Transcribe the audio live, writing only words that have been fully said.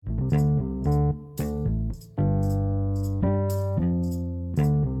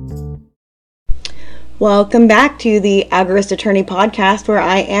Welcome back to the Agorist Attorney Podcast, where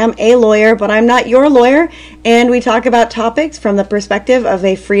I am a lawyer, but I'm not your lawyer, and we talk about topics from the perspective of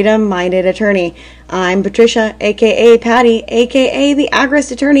a freedom-minded attorney. I'm Patricia, aka Patty, aka the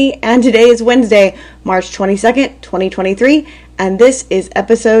Agorist Attorney, and today is Wednesday, March 22nd, 2023, and this is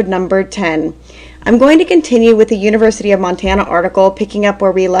episode number 10. I'm going to continue with the University of Montana article, picking up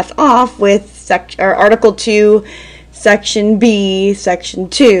where we left off with Article 2, Section B, Section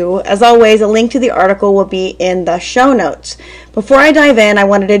 2. As always, a link to the article will be in the show notes. Before I dive in, I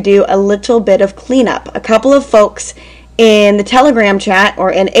wanted to do a little bit of cleanup. A couple of folks in the Telegram chat,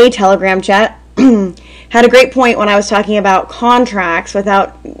 or in a Telegram chat, had a great point when I was talking about contracts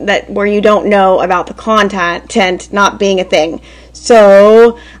where you don't know about the content not being a thing.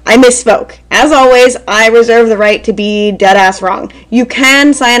 So I misspoke. As always, I reserve the right to be dead ass wrong. You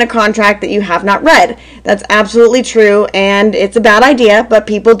can sign a contract that you have not read. That's absolutely true, and it's a bad idea, but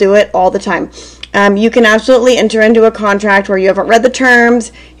people do it all the time. You can absolutely enter into a contract where you haven't read the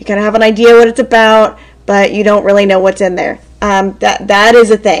terms, you kind of have an idea what it's about, but you don't really know what's in there. That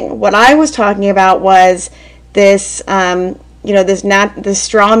is a thing. What I was talking about was this, this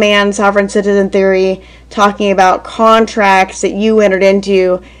straw man sovereign citizen theory, talking about contracts that you entered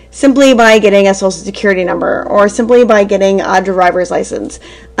into simply by getting a social security number or simply by getting a driver's license.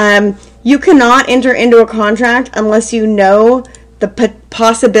 You cannot enter into a contract unless you know the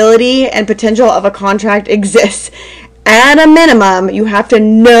possibility and potential of a contract exists. At a minimum, you have to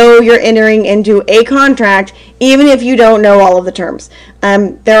know you're entering into a contract, even if you don't know all of the terms.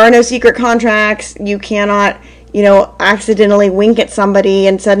 There are no secret contracts. You cannot, accidentally wink at somebody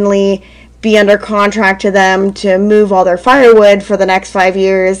and suddenly be under contract to them to move all their firewood for the next 5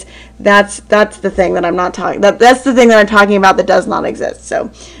 years. That's the thing that I'm not talking. That's the thing that I'm talking about that does not exist. So,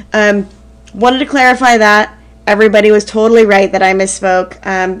 wanted to clarify that. Everybody was totally right that I misspoke.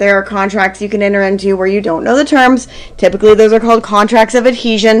 There are contracts you can enter into where you don't know the terms. Typically, those are called contracts of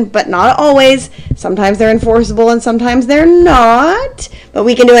adhesion, but not always. Sometimes they're enforceable and sometimes they're not. But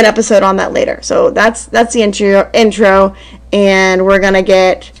we can do an episode on that later. So that's the intro, and we're going to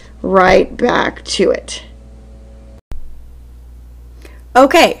get right back to it.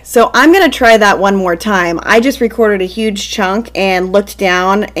 Okay, so I'm going to try that one more time. I just recorded a huge chunk and looked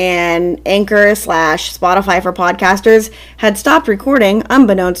down, and Anchor/Spotify for podcasters had stopped recording,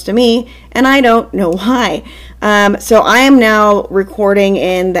 unbeknownst to me, and I don't know why. So I am now recording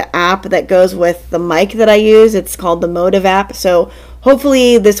in the app that goes with the mic that I use. It's called the Motive app. So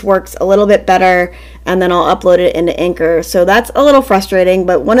hopefully this works a little bit better, and then I'll upload it into Anchor. So that's a little frustrating,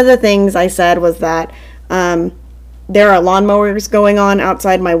 but one of the things I said was that there are lawnmowers going on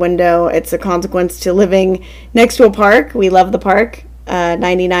outside my window. It's a consequence to living next to a park. We love the park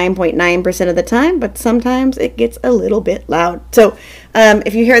 99.9% of the time, but sometimes it gets a little bit loud. So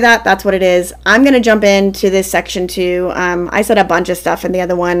if you hear that, that's what it is. I'm going to jump into this section 2. I said a bunch of stuff in the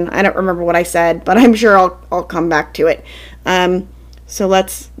other one. I don't remember what I said, but I'm sure I'll come back to it. So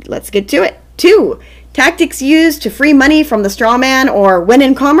let's get to it. 2. Tactics used to free money from the straw man or win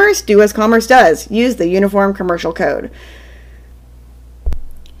in commerce. Do as commerce does. Use the Uniform Commercial Code.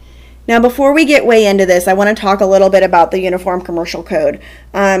 Now, before we get way into this, I want to talk a little bit about the Uniform Commercial Code.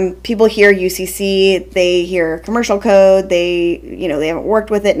 People hear UCC, they hear commercial code, they haven't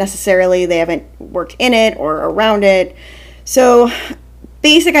worked with it necessarily, they haven't worked in it or around it. So,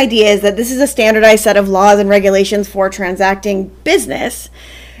 basic idea is that this is a standardized set of laws and regulations for transacting business.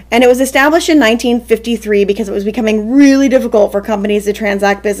 And it was established in 1953 because it was becoming really difficult for companies to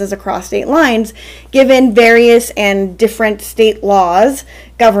transact business across state lines, given various and different state laws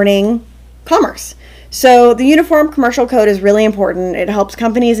governing commerce. So the Uniform Commercial Code is really important. It helps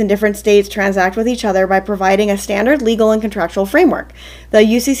companies in different states transact with each other by providing a standard legal and contractual framework. The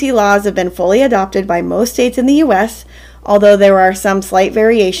UCC laws have been fully adopted by most states in the U.S., although there are some slight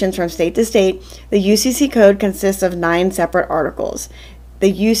variations from state to state. The UCC Code consists of 9 separate articles.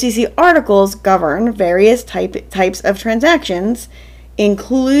 The UCC articles govern various types of transactions,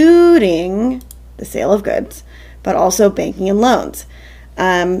 including the sale of goods, but also banking and loans.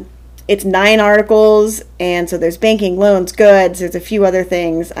 It's 9 articles, and so there's banking, loans, goods, there's a few other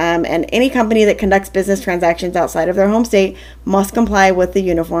things, and any company that conducts business transactions outside of their home state must comply with the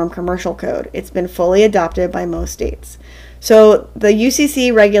Uniform Commercial Code. It's been fully adopted by most states. So the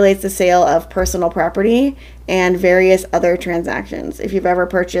UCC regulates the sale of personal property and various other transactions. If you've ever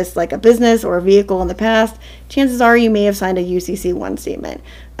purchased like a business or a vehicle in the past, chances are you may have signed a UCC-1 statement.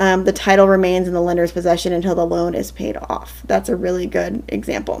 The title remains in the lender's possession until the loan is paid off. That's a really good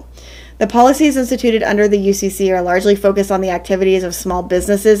example. The policies instituted under the UCC are largely focused on the activities of small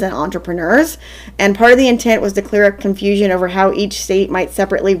businesses and entrepreneurs, and part of the intent was to clear up confusion over how each state might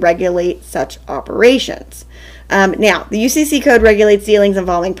separately regulate such operations. Now, the UCC code regulates dealings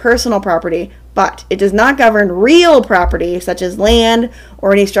involving personal property, but it does not govern real property such as land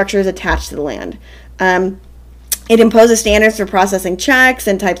or any structures attached to the land. It imposes standards for processing checks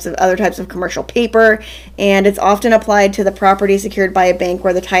and other types of commercial paper, and it's often applied to the property secured by a bank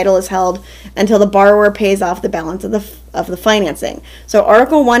where the title is held until the borrower pays off the balance of the financing. So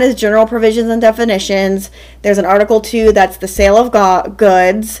Article 1 is general provisions and definitions. There's an Article 2 that's the sale of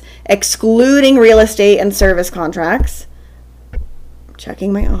goods, excluding real estate and service contracts. I'm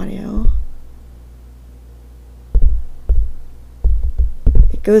checking my audio.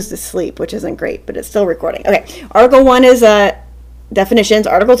 Goes to sleep, which isn't great, but it's still recording. Okay, Article 1 is definitions.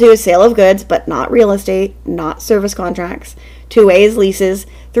 Article 2 is sale of goods, but not real estate, not service contracts. 2A is leases.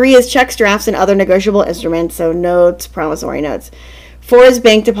 3 is checks, drafts, and other negotiable instruments, so notes, promissory notes. 4 is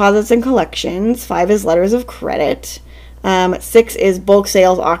bank deposits and collections. 5 is letters of credit. 6 is bulk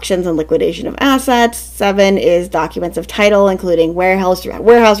sales, auctions, and liquidation of assets. 7 is documents of title, including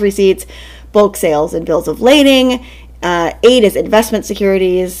warehouse receipts, bulk sales, and bills of lading. 8 is investment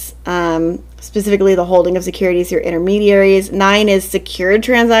securities, specifically the holding of securities through intermediaries. 9 is secured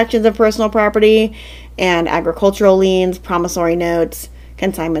transactions of personal property and agricultural liens, promissory notes,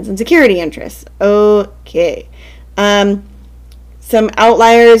 consignments, and security interests. Okay. Some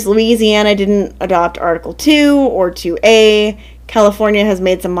outliers. Louisiana didn't adopt Article 2 or 2A. California has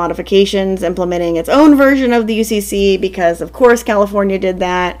made some modifications implementing its own version of the UCC because, of course, California did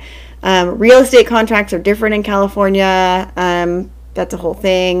that. Real estate contracts are different in California. That's a whole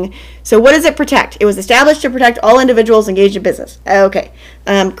thing. So what does it protect? It was established to protect all individuals engaged in business. Okay.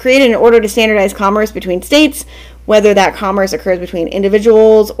 Created in order to standardize commerce between states, whether that commerce occurs between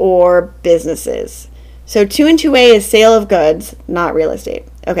individuals or businesses. So 2 and 2A is sale of goods, not real estate.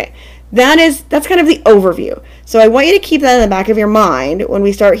 Okay. That's kind of the overview. So I want you to keep that in the back of your mind when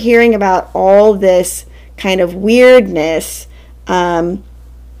we start hearing about all this kind of weirdness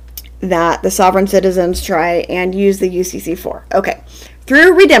that the sovereign citizens try and use the UCC for. Okay.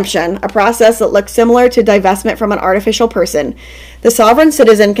 Through redemption, a process that looks similar to divestment from an artificial person, the sovereign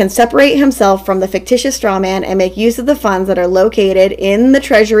citizen can separate himself from the fictitious strawman and make use of the funds that are located in the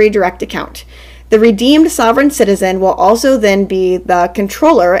Treasury direct account. The redeemed sovereign citizen will also then be the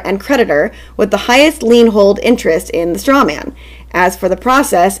controller and creditor with the highest lien hold interest in the strawman. As for the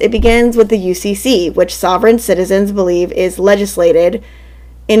process, it begins with the UCC, which sovereign citizens believe is legislated,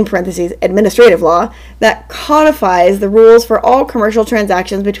 in parentheses, administrative law, that codifies the rules for all commercial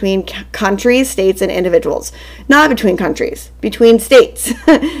transactions between countries, states, and individuals. Not between countries, between states.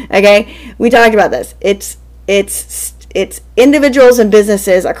 Okay? We talked about this. It's individuals and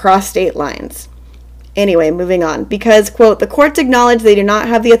businesses across state lines. Anyway, moving on. Because, quote, the courts acknowledge they do not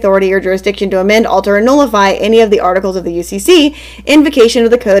have the authority or jurisdiction to amend, alter, or nullify any of the articles of the UCC, invocation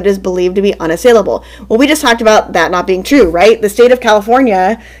of the code is believed to be unassailable. Well, we just talked about that not being true, right? The state of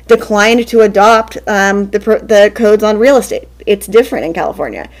California declined to adopt the codes on real estate. It's different in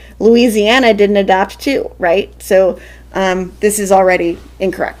California. Louisiana didn't adopt too, right? So this is already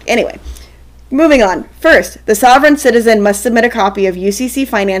incorrect. Anyway. Moving on. First, the sovereign citizen must submit a copy of UCC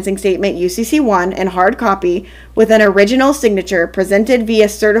Financing Statement UCC-1 in hard copy with an original signature presented via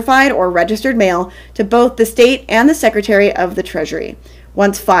certified or registered mail to both the state and the Secretary of the Treasury.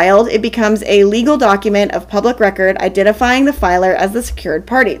 Once filed, it becomes a legal document of public record identifying the filer as the secured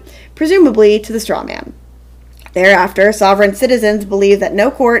party, presumably to the strawman. Thereafter, sovereign citizens believe that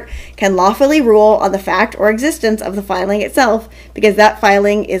no court can lawfully rule on the fact or existence of the filing itself because that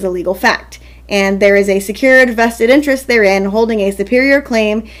filing is a legal fact, and there is a secured vested interest therein holding a superior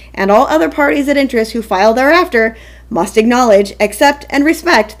claim, and all other parties at interest who file thereafter must acknowledge, accept, and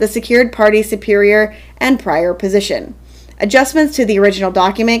respect the secured party's superior and prior position. Adjustments to the original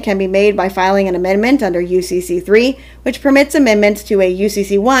document can be made by filing an amendment under UCC 3, which permits amendments to a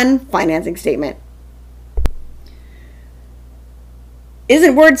UCC 1 financing statement.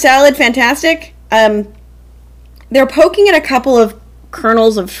 Isn't word salad fantastic? They're poking at a couple of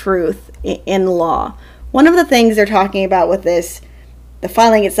kernels of truth in law. One of the things they're talking about with this, the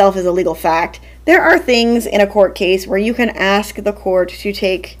filing itself is a legal fact. There are things in a court case where you can ask the court to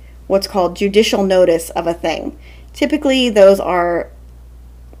take what's called judicial notice of a thing. Typically, those are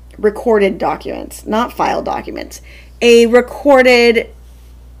recorded documents, not filed documents. A recorded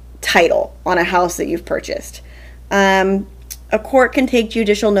title on a house that you've purchased. A court can take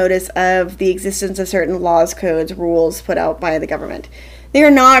judicial notice of the existence of certain laws, codes, rules put out by the government. They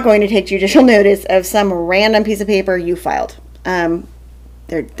are not going to take judicial notice of some random piece of paper you filed.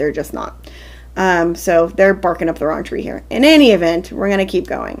 They're just not. So they're barking up the wrong tree here. In any event, we're going to keep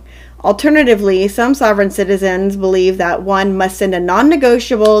going. Alternatively, some sovereign citizens believe that one must send a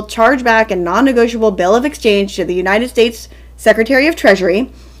non-negotiable chargeback and non-negotiable bill of exchange to the United States Secretary of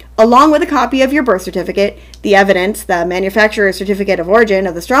Treasury, along with a copy of your birth certificate, the evidence, the manufacturer's certificate of origin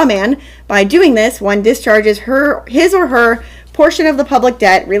of the straw man. By doing this, one discharges his or her portion of the public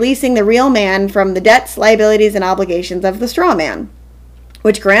debt, releasing the real man from the debts, liabilities, and obligations of the straw man,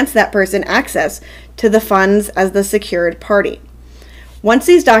 which grants that person access to the funds as the secured party. Once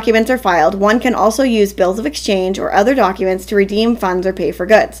these documents are filed, one can also use bills of exchange or other documents to redeem funds or pay for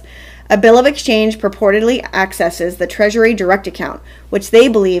goods. A bill of exchange purportedly accesses the Treasury direct account, which they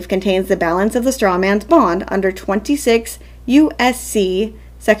believe contains the balance of the straw man's bond under 26 U.S.C.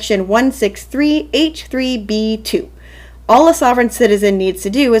 Section 163H3B2. All a sovereign citizen needs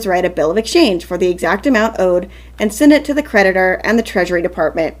to do is write a bill of exchange for the exact amount owed and send it to the creditor and the Treasury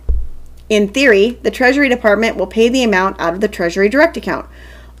Department. In theory, the Treasury Department will pay the amount out of the Treasury direct account.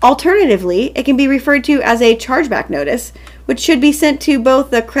 Alternatively, it can be referred to as a chargeback notice, which should be sent to both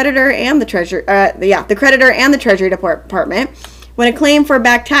the creditor and the Treasury Department. When a claim for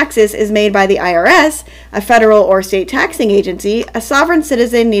back taxes is made by the IRS, a federal or state taxing agency, a sovereign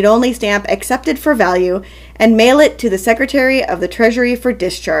citizen need only stamp "accepted for value" and mail it to the Secretary of the Treasury for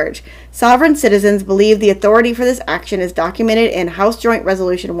discharge. Sovereign citizens believe the authority for this action is documented in House Joint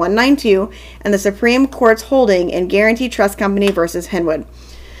Resolution 192 and the Supreme Court's holding in Guarantee Trust Company versus Henwood.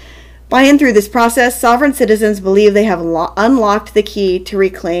 By and through this process, sovereign citizens believe they have unlocked the key to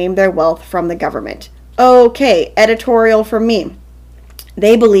reclaim their wealth from the government. Okay, editorial from me.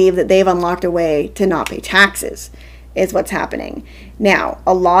 They believe that they've unlocked a way to not pay taxes, is what's happening. Now,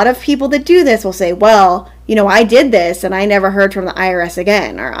 a lot of people that do this will say, well, I did this and I never heard from the IRS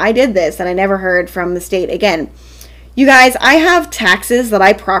again, or I did this and I never heard from the state again. You guys, I have taxes that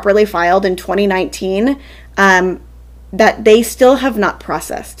I properly filed in 2019 that they still have not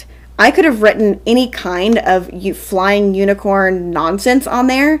processed. I could have written any kind of flying unicorn nonsense on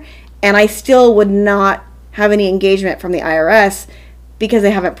there, and I still would not have any engagement from the IRS because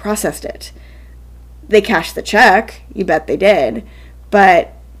they haven't processed it. They cashed the check, you bet they did,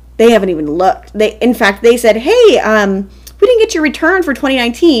 but they haven't even looked. In fact, they said, hey, we didn't get your return for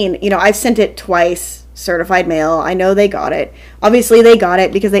 2019. I've sent it twice, certified mail. I know they got it. Obviously, they got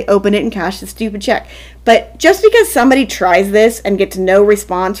it because they opened it and cashed the stupid check. But just because somebody tries this and gets no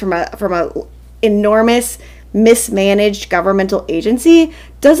response from a enormous mismanaged governmental agency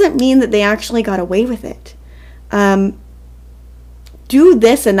doesn't mean that they actually got away with it. Do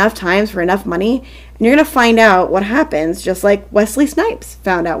this enough times for enough money, and you're going to find out what happens, just like Wesley Snipes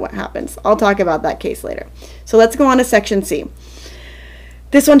found out what happens. I'll talk about that case later. So let's go on to Section C.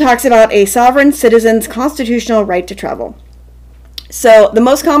 This one talks about a sovereign citizen's constitutional right to travel. So the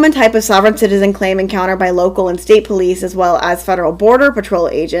most common type of sovereign citizen claim encountered by local and state police as well as federal border patrol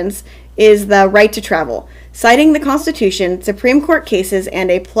agents is the right to travel. Citing the Constitution, Supreme Court cases, and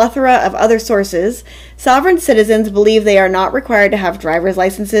a plethora of other sources, sovereign citizens believe they are not required to have driver's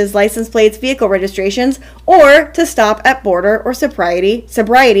licenses, license plates, vehicle registrations, or to stop at border or sobriety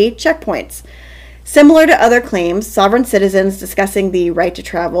checkpoints. Similar to other claims, sovereign citizens discussing the right to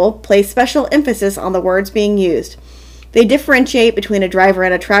travel place special emphasis on the words being used. They differentiate between a driver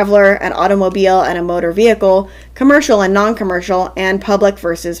and a traveler, an automobile and a motor vehicle, commercial and non-commercial, and public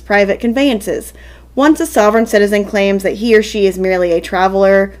versus private conveyances. Once a sovereign citizen claims that he or she is merely a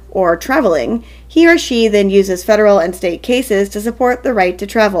traveler or traveling, he or she then uses federal and state cases to support the right to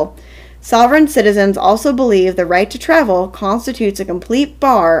travel. Sovereign citizens also believe the right to travel constitutes a complete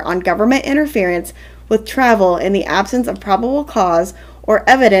bar on government interference with travel in the absence of probable cause or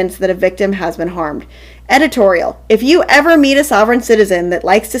evidence that a victim has been harmed. Editorial: if you ever meet a sovereign citizen that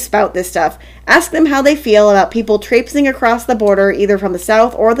likes to spout this stuff, ask them how they feel about people traipsing across the border either from the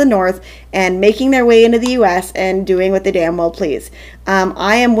south or the north and making their way into the U.S. and doing what they damn well please.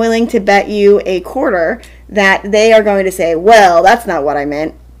 I am willing to bet you a quarter that they are going to say, well, that's not what I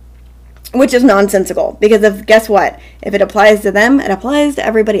meant, which is nonsensical, because guess what? If it applies to them, it applies to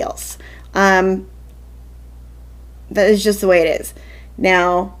everybody else. That is just the way it is.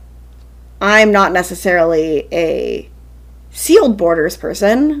 Now, I'm not necessarily a sealed borders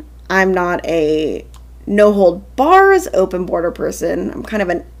person. I'm not a no hold bars open border person. I'm kind of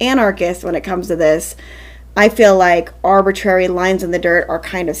an anarchist when it comes to this. I feel like arbitrary lines in the dirt are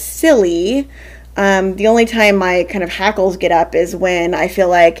kind of silly. The only time my kind of hackles get up is when I feel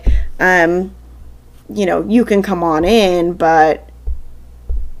like, you can come on in, but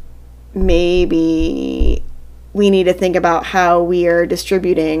maybe we need to think about how we are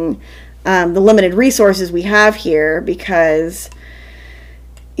distributing the limited resources we have here, because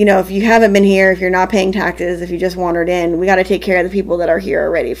if you haven't been here, if you're not paying taxes, if you just wandered in, we got to take care of the people that are here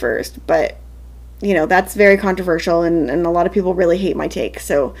already first. But, that's very controversial, and a lot of people really hate my take.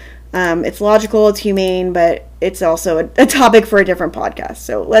 So it's logical, it's humane, but it's also a topic for a different podcast.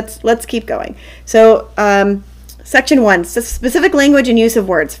 So let's keep going. So Section 1, specific language and use of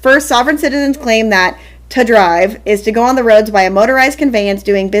words. First, sovereign citizens claim that to drive is to go on the roads by a motorized conveyance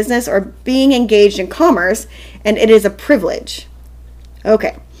doing business or being engaged in commerce, and it is a privilege.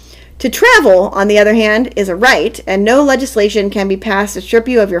 Okay. To travel, on the other hand, is a right, and no legislation can be passed to strip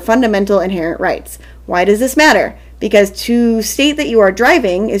you of your fundamental inherent rights. Why does this matter? Because to state that you are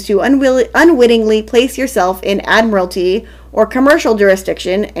driving is to unwittingly place yourself in admiralty or commercial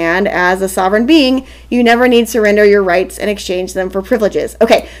jurisdiction, and as a sovereign being, you never need surrender your rights and exchange them for privileges.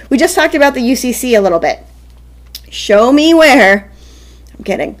 Okay, we just talked about the UCC a little bit. Show me where. I'm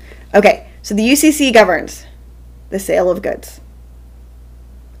kidding. Okay, so the UCC governs the sale of goods.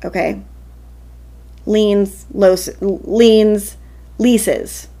 Okay. Liens,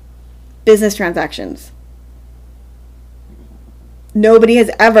 leases, business transactions. Nobody has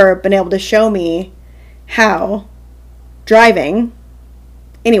ever been able to show me how driving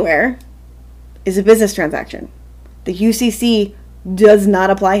anywhere is a business transaction. The UCC does not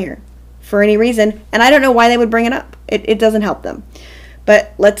apply here for any reason, and I don't know why they would bring it up. It doesn't help them.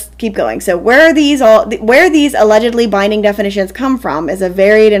 But let's keep going. So where these allegedly binding definitions come from is a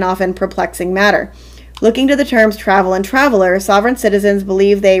varied and often perplexing matter. Looking to the terms travel and traveler, sovereign citizens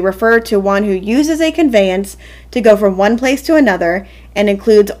believe they refer to one who uses a conveyance to go from one place to another, and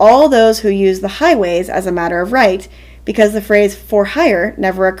includes all those who use the highways as a matter of right, because the phrase for hire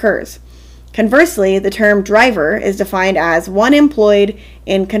never occurs. Conversely, the term driver is defined as one employed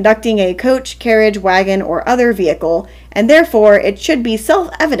in conducting a coach, carriage, wagon, or other vehicle, and therefore it should be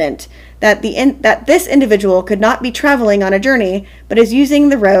self-evident that this individual could not be traveling on a journey, but is using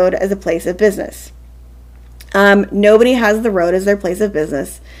the road as a place of business. Nobody has the road as their place of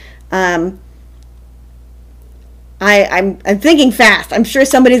business. I'm thinking fast. I'm sure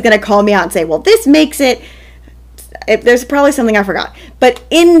somebody's going to call me out and say, well, this makes it... There's probably something I forgot. But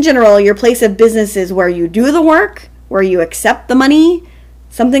in general, your place of business is where you do the work, where you accept the money,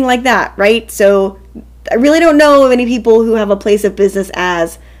 something like that, right? So I really don't know of any people who have a place of business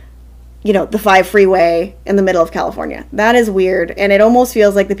as, the 5 freeway in the middle of California. That is weird. And it almost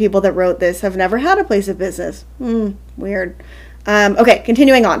feels like the people that wrote this have never had a place of business. Weird. Okay,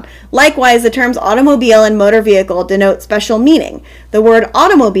 continuing on. Likewise, the terms automobile and motor vehicle denote special meaning. The word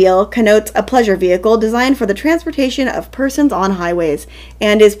automobile connotes a pleasure vehicle designed for the transportation of persons on highways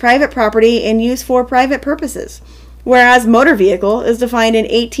and is private property in use for private purposes. Whereas motor vehicle is defined in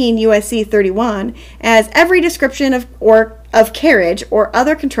 18 U.S.C. 31 as every description of carriage or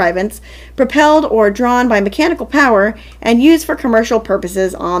other contrivance propelled or drawn by mechanical power and used for commercial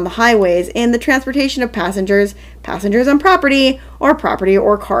purposes on the highways in the transportation of passengers on property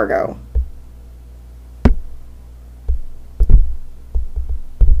or cargo.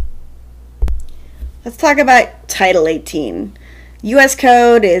 Let's talk about Title 18. U.S.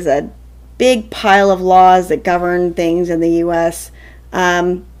 Code is a big pile of laws that govern things in the U.S.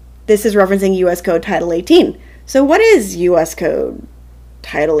 This is referencing U.S. Code Title 18. So what is U.S. Code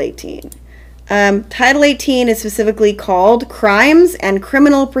Title 18? Title 18 is specifically called Crimes and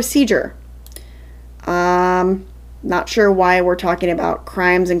Criminal Procedure. Not sure why we're talking about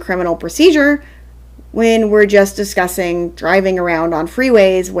crimes and criminal procedure when we're just discussing driving around on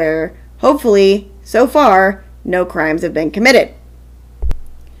freeways where, hopefully, so far, no crimes have been committed.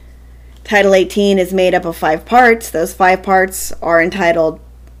 Title 18 is made up of 5 parts. Those 5 parts are entitled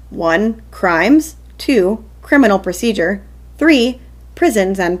 1. Crimes, 2. Criminal procedure, 3.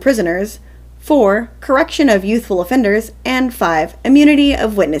 Prisons and prisoners, 4. Correction of youthful offenders, and 5. Immunity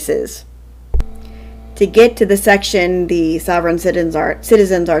of witnesses. To get to the section the sovereign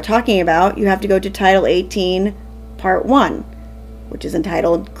citizens are talking about, you have to go to Title 18, Part 1, which is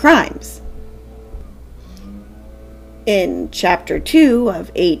entitled Crimes. In Chapter 2 of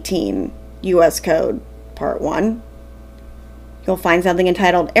 18 U.S. Code, Part 1, you'll find something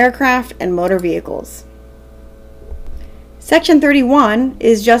entitled Aircraft and Motor Vehicles. Section 31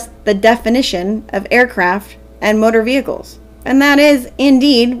 is just the definition of aircraft and motor vehicles. And that is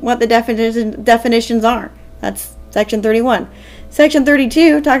indeed what the definitions are. That's Section 31. Section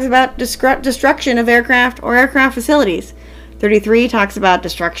 32 talks about destruction of aircraft or aircraft facilities. 33 talks about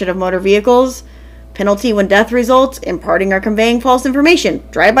destruction of motor vehicles, penalty when death results, imparting or conveying false information,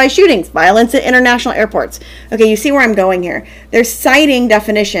 drive-by shootings, violence at international airports. Okay, you see where I'm going here. They're citing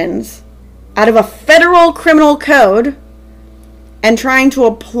definitions out of a federal criminal code and trying to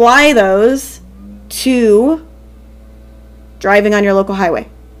apply those to driving on your local highway.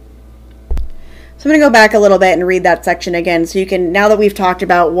 So I'm going to go back a little bit and read that section again so you can, now that we've talked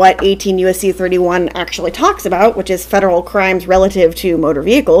about what 18 U.S.C. 31 actually talks about, which is federal crimes relative to motor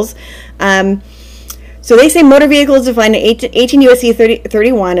vehicles. So they say motor vehicle is defined in 18 U.S.C.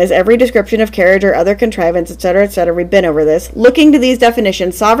 31 as every description of carriage or other contrivance, etc., etc. We've been over this. Looking to these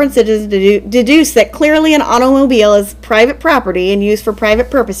definitions, sovereign citizens deduce that clearly an automobile is private property and used for private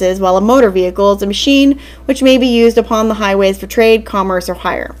purposes, while a motor vehicle is a machine which may be used upon the highways for trade, commerce, or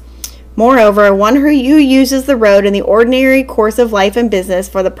hire. Moreover, one who uses the road in the ordinary course of life and business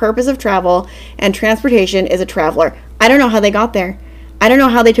for the purpose of travel and transportation is a traveler. I don't know how they got there. I don't know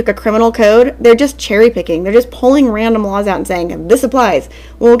how they took a criminal code. They're just cherry picking. They're just pulling random laws out and saying, this applies.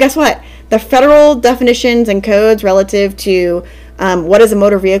 Well, guess what? The federal definitions and codes relative to what is a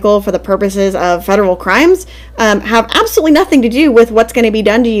motor vehicle for the purposes of federal crimes have absolutely nothing to do with what's going to be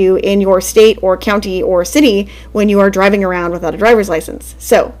done to you in your state or county or city when you are driving around without a driver's license.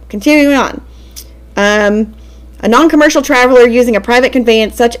 So, continuing on. A non-commercial traveler using a private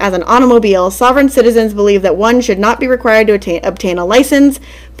conveyance such as an automobile, sovereign citizens believe that one should not be required to obtain a license,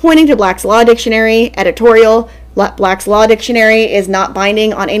 pointing to Black's Law Dictionary. Editorial: Black's Law Dictionary is not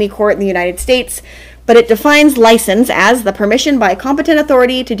binding on any court in the United States, but it defines license as the permission by a competent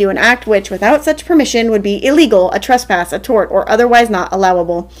authority to do an act which, without such permission, would be illegal, a trespass, a tort, or otherwise not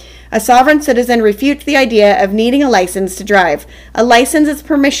allowable. A sovereign citizen refutes the idea of needing a license to drive. A license is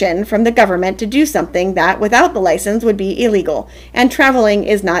permission from the government to do something that, without the license, would be illegal, and traveling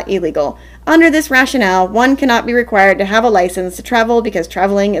is not illegal. Under this rationale, one cannot be required to have a license to travel because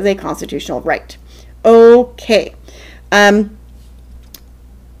traveling is a constitutional right. Okay.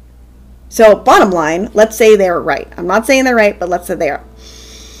 So, bottom line, let's say they're right. I'm not saying they're right, but let's say they are.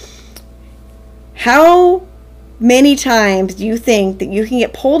 How many times do you think that you can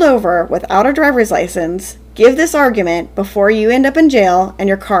get pulled over without a driver's license, give this argument before you end up in jail and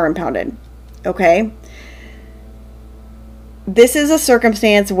your car impounded? Okay? This is a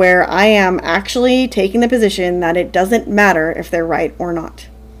circumstance where I am actually taking the position that it doesn't matter if they're right or not.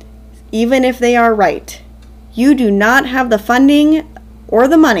 Even if they are right, you do not have the funding or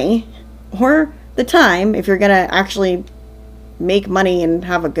the money or the time, if you're going to actually make money and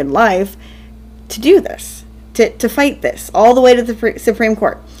have a good life, to do this, to fight this all the way to the Supreme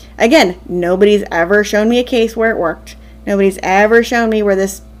Court. Again, nobody's ever shown me a case where it worked. Nobody's ever shown me where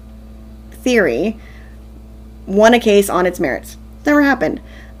this theory won a case on its merits. Never happened.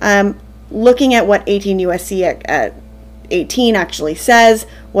 Looking at what 18 U.S.C. 18 actually says,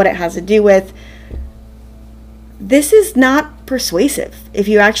 what it has to do with, this is not persuasive if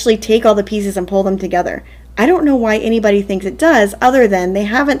you actually take all the pieces and pull them together. I don't know why anybody thinks it does, other than they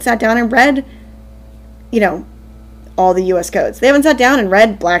haven't sat down and read, all the U.S. codes. They haven't sat down and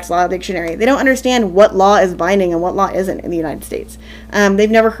read Black's Law Dictionary. They don't understand what law is binding and what law isn't in the United States.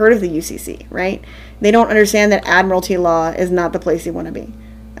 They've never heard of the UCC, right? They don't understand that admiralty law is not the place you want to be.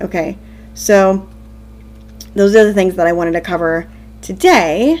 Okay, so those are the things that I wanted to cover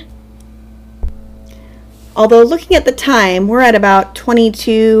today. Although looking at the time, we're at about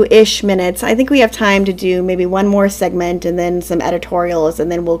 22-ish minutes. I think we have time to do maybe one more segment and then some editorials,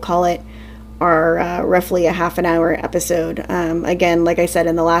 and then we'll call it our roughly a half an hour episode. Again, like I said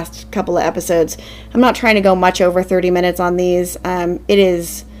in the last couple of episodes, I'm not trying to go much over 30 minutes on these.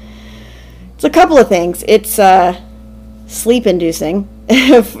 It's a couple of things. It's sleep inducing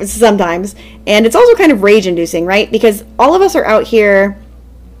sometimes, and it's also kind of rage inducing, right? Because all of us are out here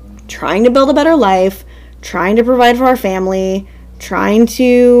trying to build a better life, trying to provide for our family, trying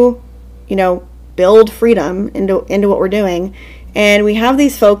to, build freedom into what we're doing. And we have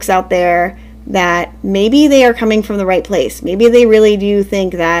these folks out there that maybe they are coming from the right place. Maybe they really do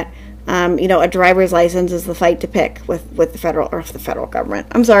think that, a driver's license is the fight to pick with the federal government.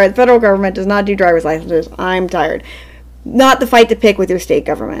 I'm sorry, the federal government does not do driver's licenses. I'm tired. Not the fight to pick with your state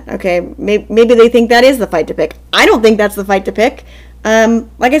government, okay? Maybe they think that is the fight to pick. I don't think that's the fight to pick.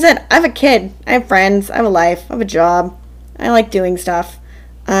 Like I said, I have a kid, I have friends, I have a life, I have a job, I like doing stuff.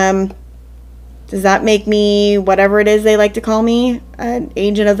 Does that make me whatever it is they like to call me, an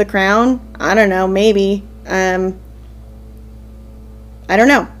agent of the crown? I don't know, maybe. I don't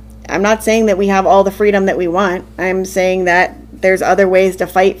know. I'm not saying that we have all the freedom that we want. I'm saying that there's other ways to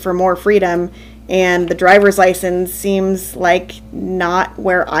fight for more freedom, and the driver's license seems like not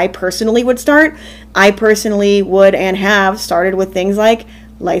where I personally would start. I personally would and have started with things like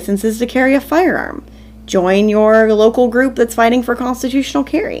licenses to carry a firearm. Join your local group that's fighting for constitutional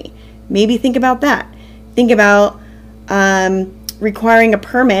carry. Maybe think about that. Think about requiring a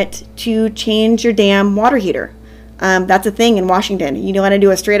permit to change your damn water heater. That's a thing in Washington. You want to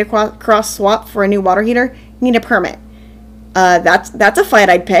do a straight across swap for a new water heater? You need a permit. That's a fight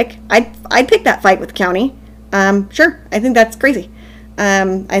I'd pick. I'd pick that fight with the county. Sure, I think that's crazy.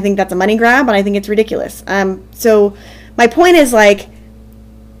 I think that's a money grab, and I think it's ridiculous. So my point is, like,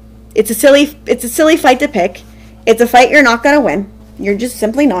 it's a silly fight to pick. It's a fight you're not going to win. You're just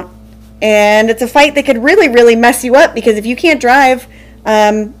simply not. And it's a fight that could really, really mess you up, because if you can't drive,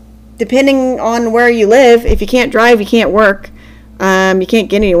 depending on where you live, if you can't drive, you can't work. You can't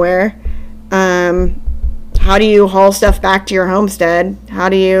get anywhere. How do you haul stuff back to your homestead? How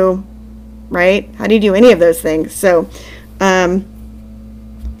do you do any of those things? So,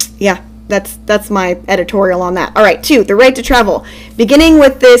 yeah, that's my editorial on that. All right, 2, the right to travel. Beginning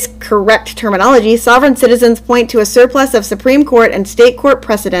with this correct terminology, sovereign citizens point to a surplus of Supreme Court and state court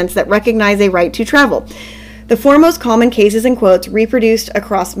precedents that recognize a right to travel. The four most common cases and quotes reproduced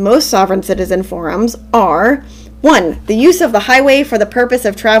across most sovereign citizen forums are: 1. The use of the highway for the purpose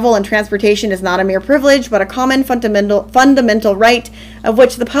of travel and transportation is not a mere privilege, but a common fundamental right of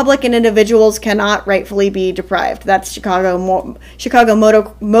which the public and individuals cannot rightfully be deprived. That's Chicago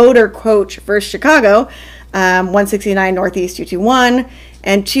Motor Coach versus Chicago, 169 Northeast 221.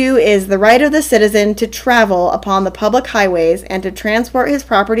 And 2 is the right of the citizen to travel upon the public highways and to transport his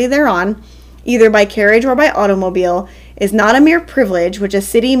property thereon, either by carriage or by automobile, is not a mere privilege which a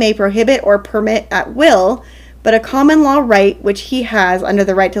city may prohibit or permit at will, but a common law right which he has under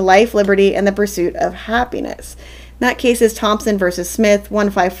the right to life, liberty, and the pursuit of happiness. And that case is Thompson versus Smith,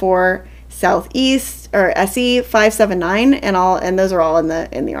 154 Southeast, or SE 579, and those are all in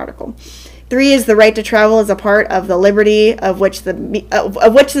the article. 3 is the right to travel is a part of the liberty of which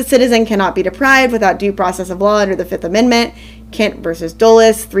the citizen cannot be deprived without due process of law under the Fifth Amendment. Kent versus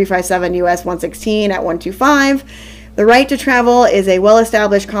Dulles, 357 U.S. 116 at 125. The right to travel is a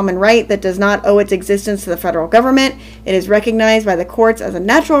well-established common right that does not owe its existence to the federal government. It is recognized by the courts as a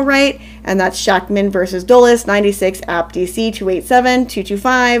natural right, and that's Shackman versus Dulles, 96 App DC 287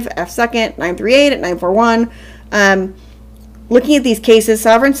 225 F 2nd 938 at 941. Looking at these cases,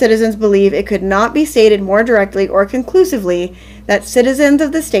 sovereign citizens believe it could not be stated more directly or conclusively that citizens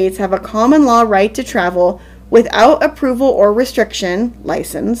of the states have a common law right to travel without approval or restriction,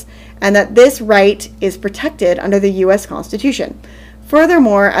 license, and that this right is protected under the U.S. Constitution.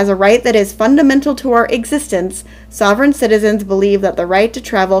 Furthermore, as a right that is fundamental to our existence, sovereign citizens believe that the right to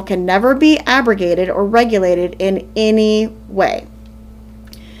travel can never be abrogated or regulated in any way.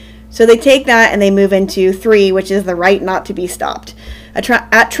 So they take that and they move into 3, which is the right not to be stopped.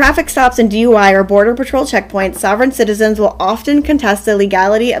 At traffic stops and DUI or Border Patrol checkpoints, sovereign citizens will often contest the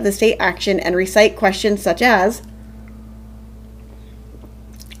legality of the state action and recite questions such as,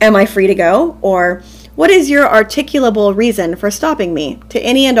 "Am I free to go?" or "What is your articulable reason for stopping me?" to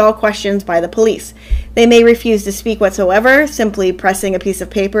any and all questions by the police. They may refuse to speak whatsoever, simply pressing a piece of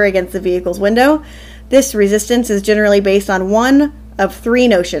paper against the vehicle's window. This resistance is generally based on one of 3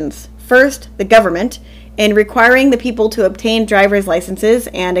 notions. First, the government, in requiring the people to obtain driver's licenses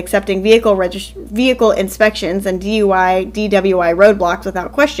and accepting vehicle inspections and DUI, DWI roadblocks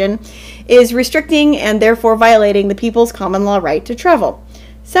without question, is restricting and therefore violating the people's common law right to travel.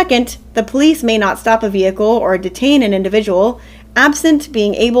 Second, the police may not stop a vehicle or detain an individual absent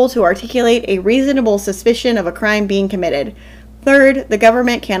being able to articulate a reasonable suspicion of a crime being committed. Third, the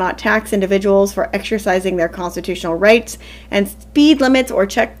government cannot tax individuals for exercising their constitutional rights, and speed limits or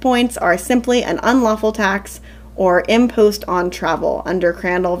checkpoints are simply an unlawful tax or impost on travel under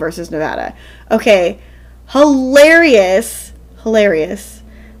Crandall versus Nevada. Okay, hilarious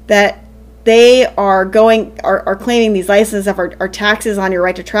that they are claiming these licenses are taxes on your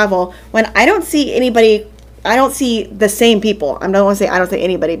right to travel when I don't see the same people. I don't want to say I don't see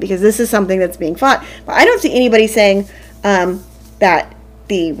anybody, because this is something that's being fought, but I don't see anybody saying that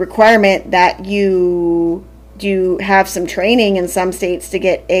the requirement that you do have some training in some states to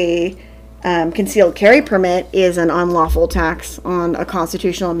get a concealed carry permit is an unlawful tax on a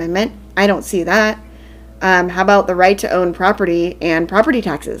constitutional amendment. I don't see that. How about the right to own property and property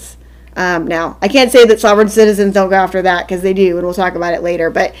taxes? Now, I can't say that sovereign citizens don't go after that, because they do, and we'll talk about it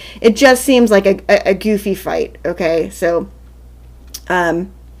later, but it just seems like a goofy fight, okay? So, I'm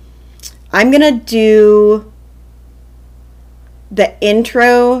going to do the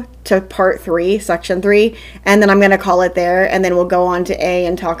intro to part 3, section 3, and then I'm going to call it there, and then we'll go on to A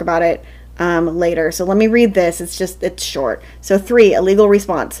and talk about it later. So let me read this. It's short. So 3, a legal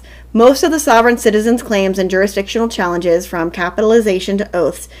response. Most of the sovereign citizens' claims and jurisdictional challenges, from capitalization to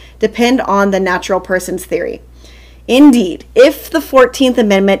oaths, depend on the natural persons theory. Indeed, if the 14th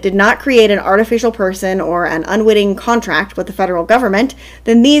Amendment did not create an artificial person or an unwitting contract with the federal government,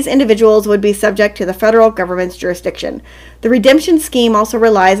 then these individuals would be subject to the federal government's jurisdiction. The redemption scheme also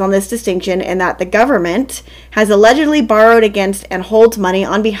relies on this distinction in that the government has allegedly borrowed against and holds money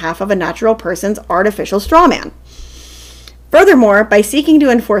on behalf of a natural person's artificial strawman. Furthermore, by seeking to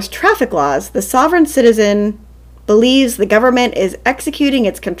enforce traffic laws, the sovereign citizen believes the government is executing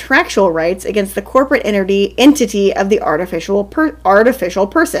its contractual rights against the corporate entity of the artificial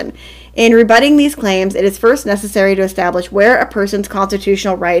person. In rebutting these claims, it is first necessary to establish where a person's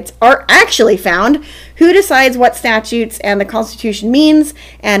constitutional rights are actually found, who decides what statutes and the Constitution means,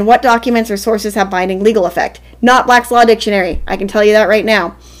 and what documents or sources have binding legal effect. Not Black's Law Dictionary, I can tell you that right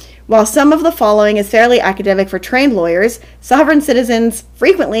now. While some of the following is fairly academic for trained lawyers, sovereign citizens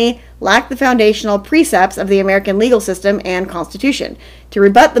frequently lack the foundational precepts of the American legal system and Constitution. To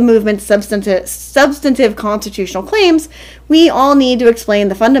rebut the movement's substantive constitutional claims, we all need to explain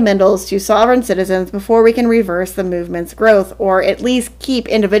the fundamentals to sovereign citizens before we can reverse the movement's growth, or at least keep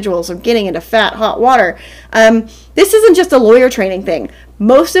individuals from getting into fat, hot water. This isn't just a lawyer training thing.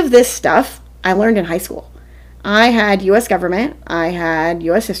 Most of this stuff I learned in high school. I had U.S. government, I had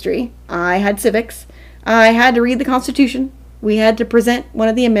U.S. history, I had civics, I had to read the Constitution, we had to present one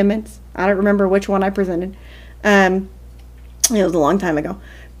of the amendments. I don't remember which one I presented. It was a long time ago.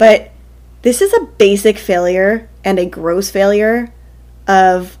 But this is a basic failure and a gross failure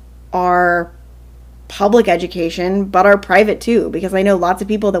of our public education, but our private too, because I know lots of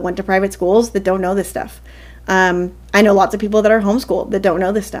people that went to private schools that don't know this stuff. I know lots of people that are homeschooled that don't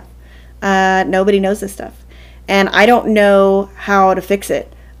know this stuff. Nobody knows this stuff. And I don't know how to fix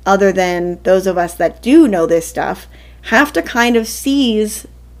it other than those of us that do know this stuff have to kind of seize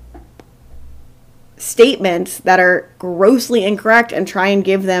statements that are grossly incorrect and try and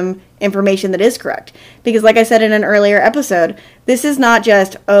give them information that is correct. Because like I said in an earlier episode, this is not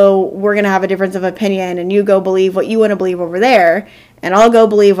just, oh, we're going to have a difference of opinion and you go believe what you want to believe over there and I'll go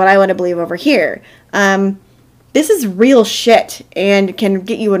believe what I want to believe over here. This is real shit and can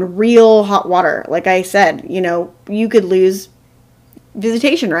get you in real hot water. Like I said, you could lose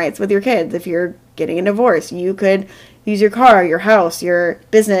visitation rights with your kids if you're getting a divorce. You could lose your car, your house, your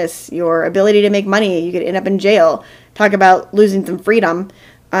business, your ability to make money. You could end up in jail. Talk about losing some freedom.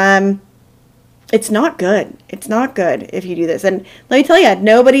 It's not good. It's not good if you do this. And let me tell you,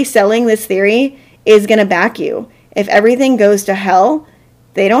 nobody selling this theory is going to back you. If everything goes to hell,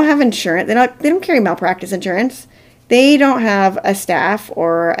 they don't have insurance. They don't carry malpractice insurance. They don't have a staff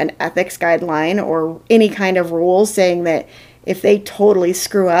or an ethics guideline or any kind of rules saying that if they totally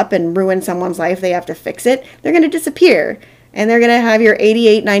screw up and ruin someone's life, they have to fix it. They're going to disappear. And they're going to have your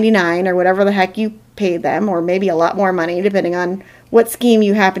 $88.99 or whatever the heck you paid them, or maybe a lot more money depending on what scheme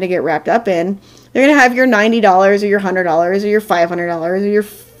you happen to get wrapped up in. They're going to have your $90 or your $100 or your $500 or your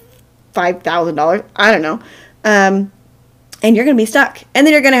 $5,000. I don't know. And you're going to be stuck. And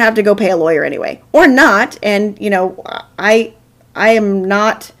then you're going to have to go pay a lawyer anyway. Or not. And, I am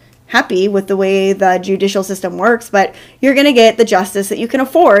not happy with the way the judicial system works, but you're going to get the justice that you can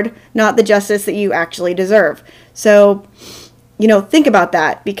afford, not the justice that you actually deserve. So, think about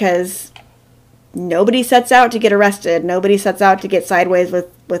that, because nobody sets out to get arrested. Nobody sets out to get sideways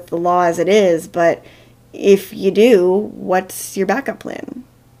with the law as it is. But if you do, what's your backup plan?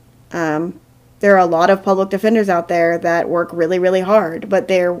 There are a lot of public defenders out there that work really, really hard, but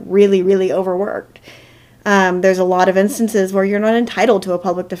they're really, really overworked. There's a lot of instances where you're not entitled to a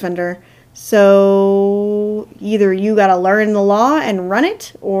public defender. So either you got to learn the law and run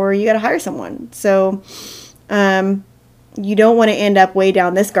it, or you got to hire someone. So you don't want to end up way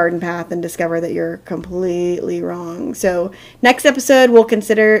down this garden path and discover that you're completely wrong. So next episode, we'll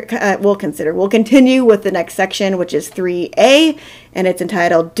continue with the next section, which is 3A, and it's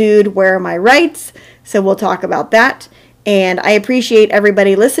entitled, Dude, Where Are My Rights? So we'll talk about that. And I appreciate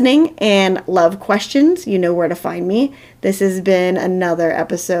everybody listening and love questions. You know where to find me. This has been another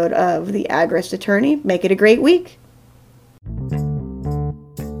episode of The Agorist Attorney. Make it a great week.